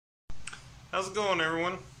How's it going,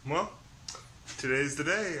 everyone? Well, today's the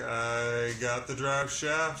day. I got the drive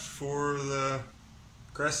shaft for the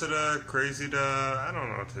Cressida, I don't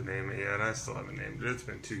know what to name it yet. I still haven't named it. It's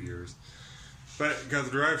been 2 years. But got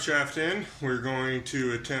the drive shaft in. We're going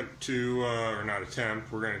to attempt to, or not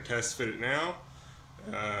attempt, we're going to test fit it now.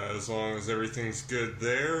 As long as everything's good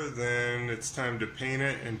there, then it's time to paint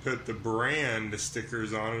it and put the brand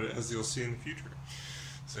stickers on it, as you'll see in the future.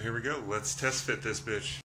 So here we go. Let's test fit this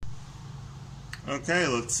bitch. Okay,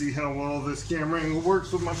 let's see how well this camera angle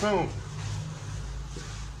works with my phone.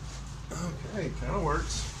 Okay, kind of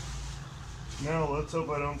works. Now let's hope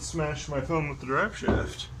I don't smash my phone with the drive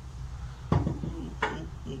shaft. There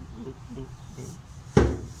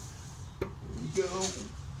we go.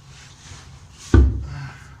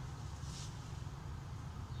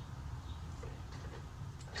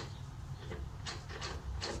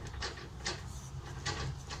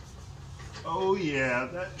 Oh yeah,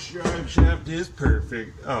 that drive shaft is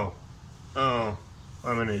perfect. Oh, I'm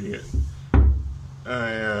an idiot.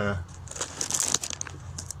 I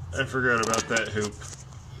forgot about that hoop.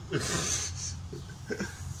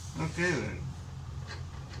 Okay then.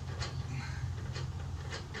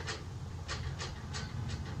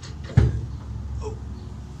 Oh.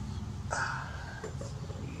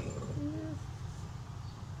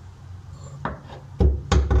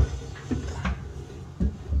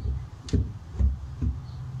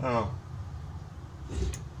 Oh.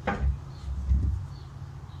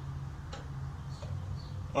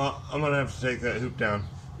 Well, I'm gonna have to take that hoop down.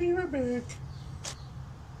 Be right back.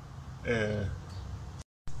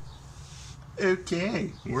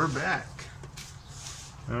 Okay, we're back.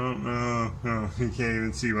 I don't know. Oh, you can't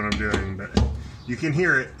even see what I'm doing, but you can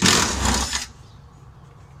hear it.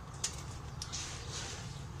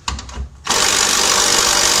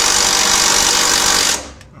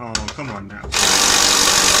 Oh, come on now.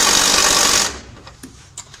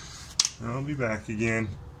 I'll be back again.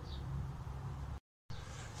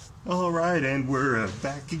 Alright, and we're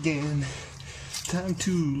back again. Time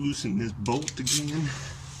to loosen this bolt again.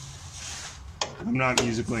 I'm not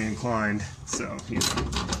musically inclined, so, you know,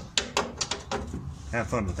 have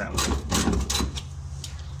fun with that one.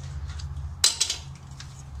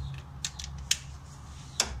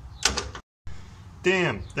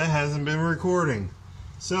 Damn, that hasn't been recording.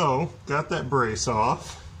 So, got that brace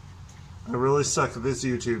off. I really suck at this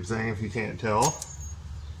YouTube thing, if you can't tell.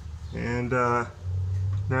 And,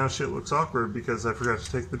 now shit looks awkward because I forgot to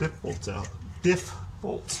take the diff bolts out. Diff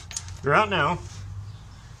bolts. They're out now.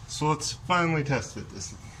 So let's finally test fit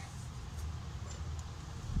this thing.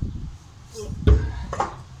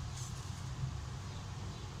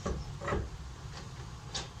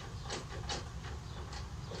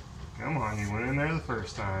 Come on, you went in there the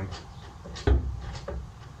first time.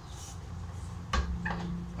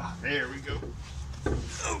 Ah, there we go.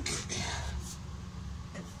 Okay.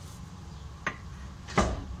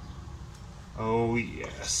 Oh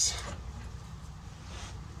yes.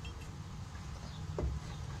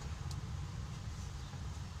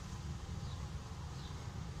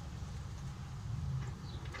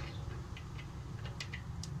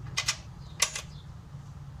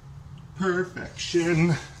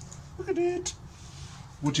 Perfection. Look at it.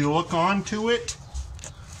 Would you look onto it?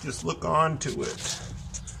 Just look onto it.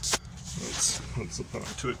 Let's look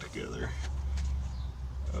onto it together.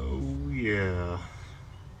 Oh yeah.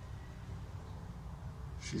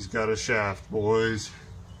 She's got a shaft, boys.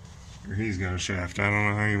 Or he's got a shaft. I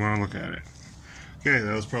don't know how you want to look at it. Okay,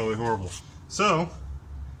 that was probably horrible. So,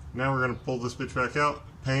 now we're going to pull this bitch back out,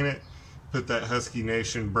 paint it, put that Husky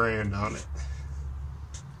Nation brand on it.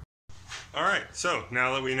 Alright, so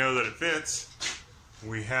now that we know that it fits,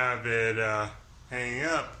 we have it hanging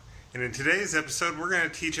up. And in today's episode, we're going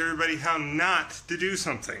to teach everybody how not to do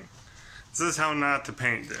something. This is how not to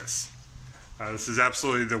paint this. This is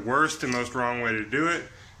absolutely the worst and most wrong way to do it.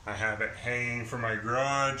 I have it hanging from my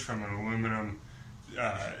garage from an aluminum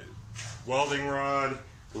welding rod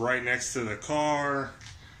right next to the car.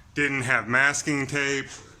 Didn't have masking tape,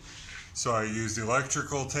 so I used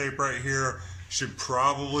electrical tape right here. Should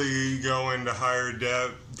probably go into higher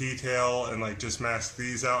detail and like just mask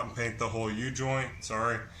these out and paint the whole U-joint.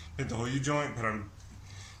 Sorry, paint the whole U-joint, but I'm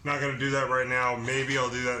not going to do that right now. Maybe I'll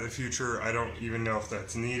do that in the future. I don't even know if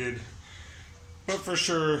that's needed. But for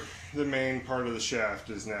sure, the main part of the shaft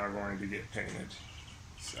is now going to get painted.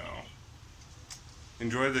 So,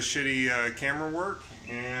 enjoy the shitty camera work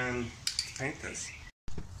and paint this.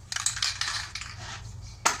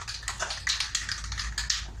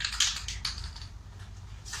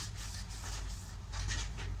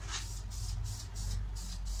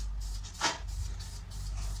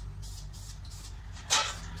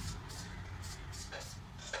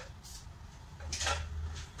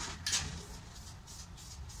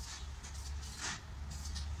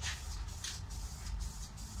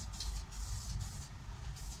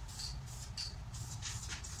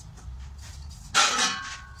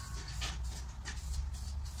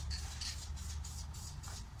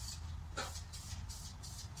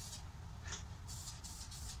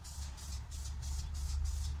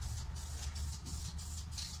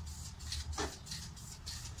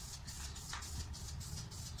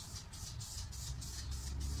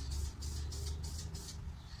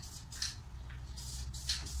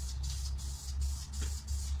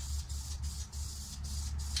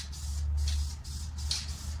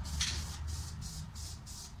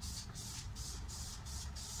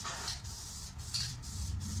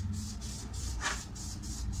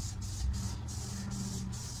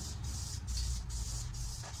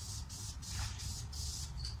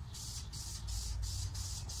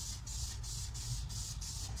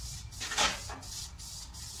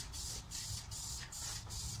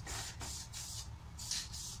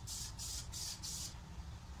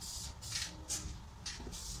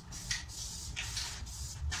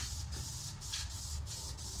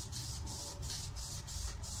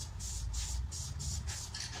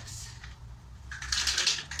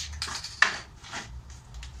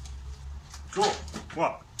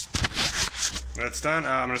 Well, that's done.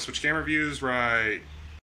 I'm going to switch camera views right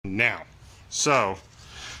now. So,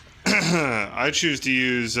 I choose to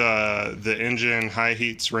use the engine high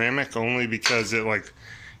heat ceramic only because it's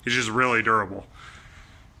just really durable.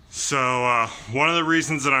 So one of the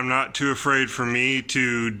reasons that I'm not too afraid for me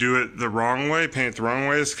to do it the wrong way, paint it the wrong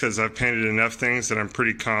way, is because I've painted enough things that I'm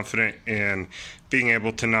pretty confident in being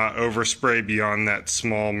able to not overspray beyond that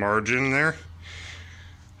small margin there.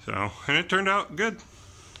 So, and it turned out good.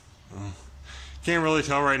 Can't really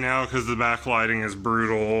tell right now because the backlighting is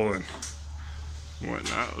brutal and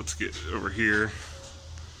whatnot. Let's get over here.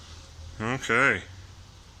 Okay.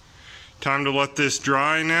 Time to let this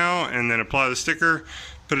dry now and then apply the sticker,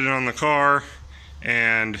 put it on the car,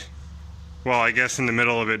 and, well, I guess in the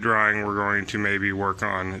middle of it drying, we're going to maybe work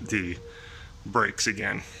on the brakes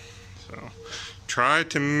again. So, try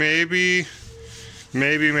to maybe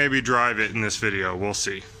drive it in this video. We'll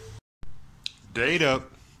see. Date up.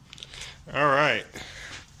 Alright.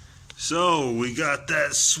 So, we got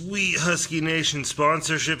that sweet Husky Nation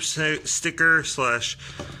sponsorship sticker slash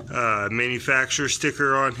manufacturer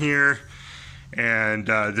sticker on here. And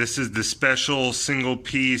this is the special single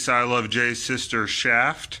piece I Love Jay's Sister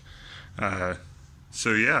shaft.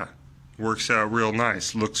 So yeah, works out real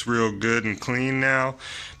nice. Looks real good and clean now.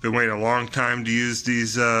 Been waiting a long time to use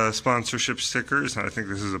these sponsorship stickers, and I think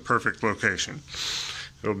this is a perfect location.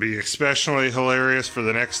 It'll be especially hilarious for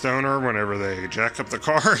the next owner whenever they jack up the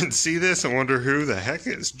car and see this and wonder who the heck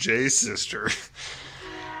is Jay's sister.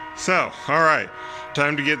 So, alright.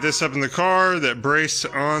 Time to get this up in the car, that brace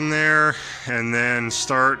on there, and then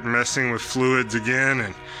start messing with fluids again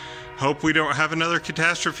and hope we don't have another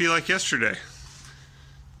catastrophe like yesterday.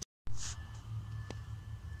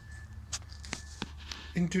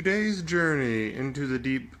 In today's journey into the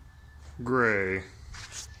deep gray,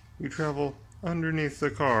 we travel underneath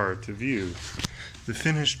the car to view the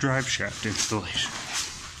finished drive shaft installation.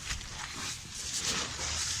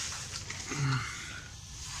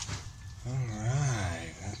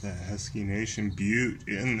 Alright, got that Husky Nation Butte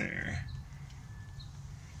in there.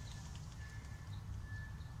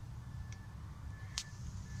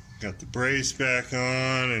 Got the brace back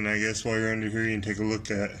on, and I guess while you're under here you can take a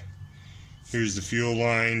look at, here's the fuel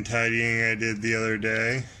line tidying I did the other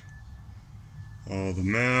day. All the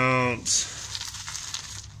mounts.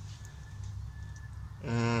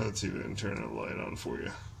 Let's see if I can turn the light on for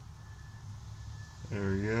you.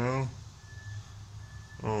 There we go.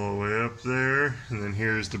 All the way up there. And then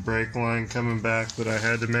here's the brake line coming back that I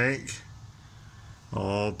had to make.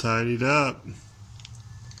 All tidied up.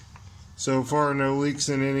 So far, no leaks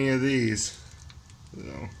in any of these.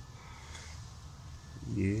 So,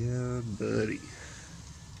 yeah, buddy.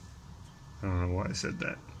 I don't know why I said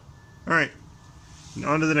that. Alright,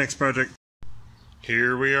 on to the next project.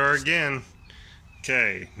 Here we are again.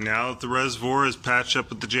 Okay, now that the reservoir is patched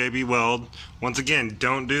up with the JB weld, once again,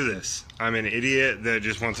 don't do this. I'm an idiot that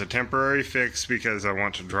just wants a temporary fix because I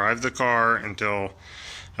want to drive the car until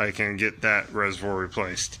I can get that reservoir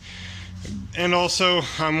replaced. And also,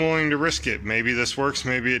 I'm willing to risk it. Maybe this works,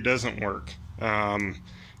 maybe it doesn't work.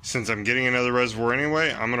 Since I'm getting another reservoir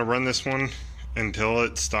anyway, I'm going to run this one until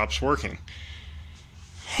it stops working.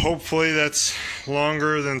 Hopefully that's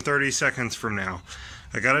longer than 30 seconds from now.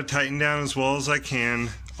 I got to tighten down as well as I can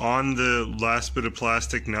on the last bit of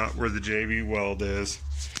plastic nut where the JB weld is.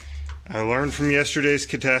 I learned from yesterday's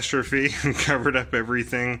catastrophe and covered up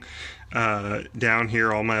everything down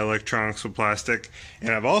here, all my electronics with plastic.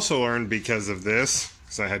 And I've also learned because of this,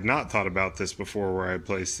 because I had not thought about this before where I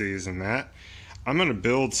placed these and that, I'm going to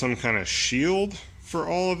build some kind of shield for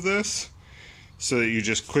all of this so that you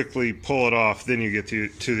just quickly pull it off, then you get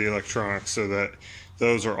to the electronics so that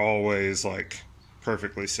those are always like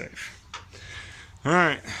perfectly safe.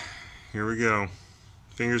 Alright, here we go.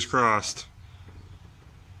 Fingers crossed.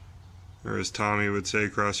 Or as Tommy would say,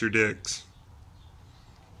 cross your dicks.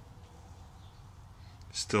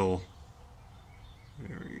 Still,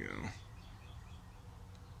 there we go.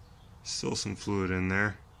 Still some fluid in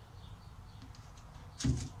there.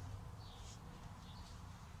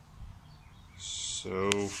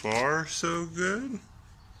 So far, so good.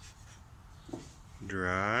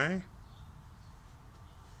 Dry.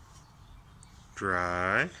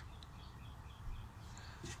 Dry.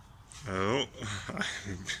 Oh.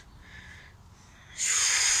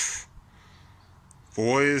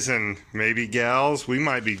 Boys and maybe gals, we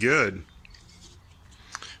might be good.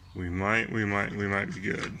 We might be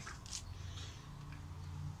good.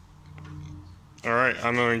 Alright,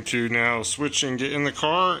 I'm going to now switch and get in the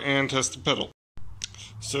car and test the pedal.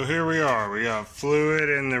 So here we are. We got fluid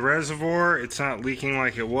in the reservoir. It's not leaking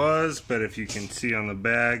like it was, but if you can see on the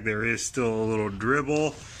bag, there is still a little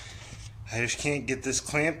dribble. I just can't get this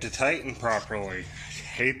clamp to tighten properly. I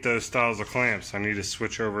hate those styles of clamps. I need to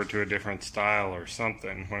switch over to a different style or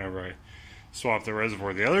something whenever I swap the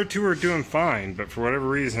reservoir. The other two are doing fine, but for whatever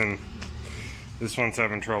reason, this one's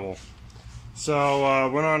having trouble. So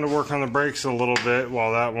went on to work on the brakes a little bit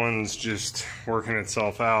while that one's just working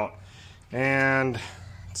itself out. And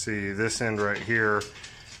let's see, this end right here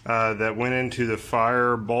that went into the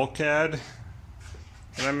fire bulkhead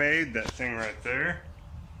that I made, that thing right there.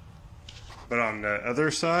 But on the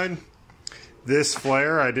other side, this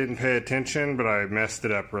flare, I didn't pay attention, but I messed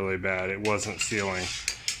it up really bad. It wasn't sealing.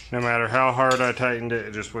 No matter how hard I tightened it,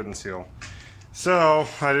 it just wouldn't seal. So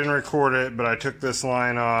I didn't record it, but I took this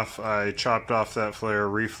line off, I chopped off that flare,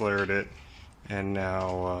 reflared it, and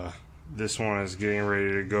now this one is getting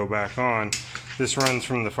ready to go back on. This runs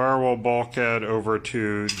from the firewall bulkhead over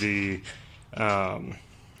to the,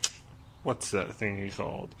 what's that thing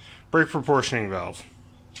called? Brake proportioning valve.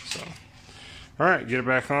 So, alright, get it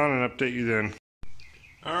back on and update you then.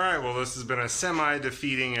 Alright, well this has been a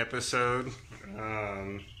semi-defeating episode.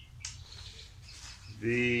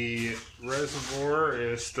 The reservoir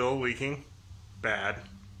is still leaking. Bad.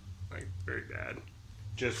 Like, very bad.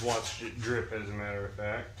 Just watched it drip, as a matter of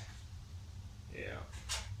fact. Yeah.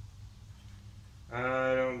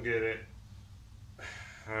 I don't get it.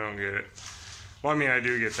 I don't get it. Well, I mean, I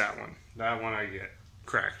do get that one. That one I get.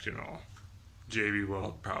 Cracked and all. JB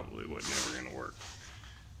Weld probably was never going to work.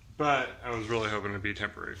 But I was really hoping to be a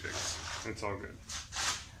temporary fix. It's all good.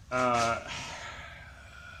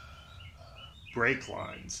 Brake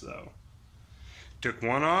lines, though. Took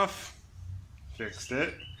one off, fixed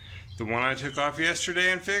it. The one I took off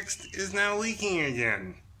yesterday and fixed is now leaking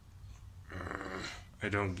again. I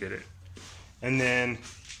don't get it. And then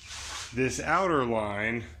this outer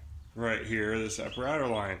line right here, this upper outer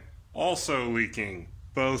line, also leaking.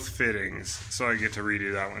 Both fittings. So I get to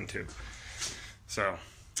redo that one too. So,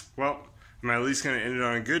 well, I'm at least going to end it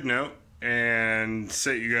on a good note and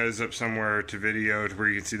set you guys up somewhere to video to where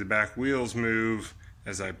you can see the back wheels move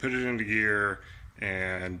as I put it into gear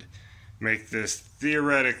and make this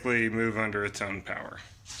theoretically move under its own power.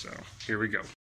 So here we go.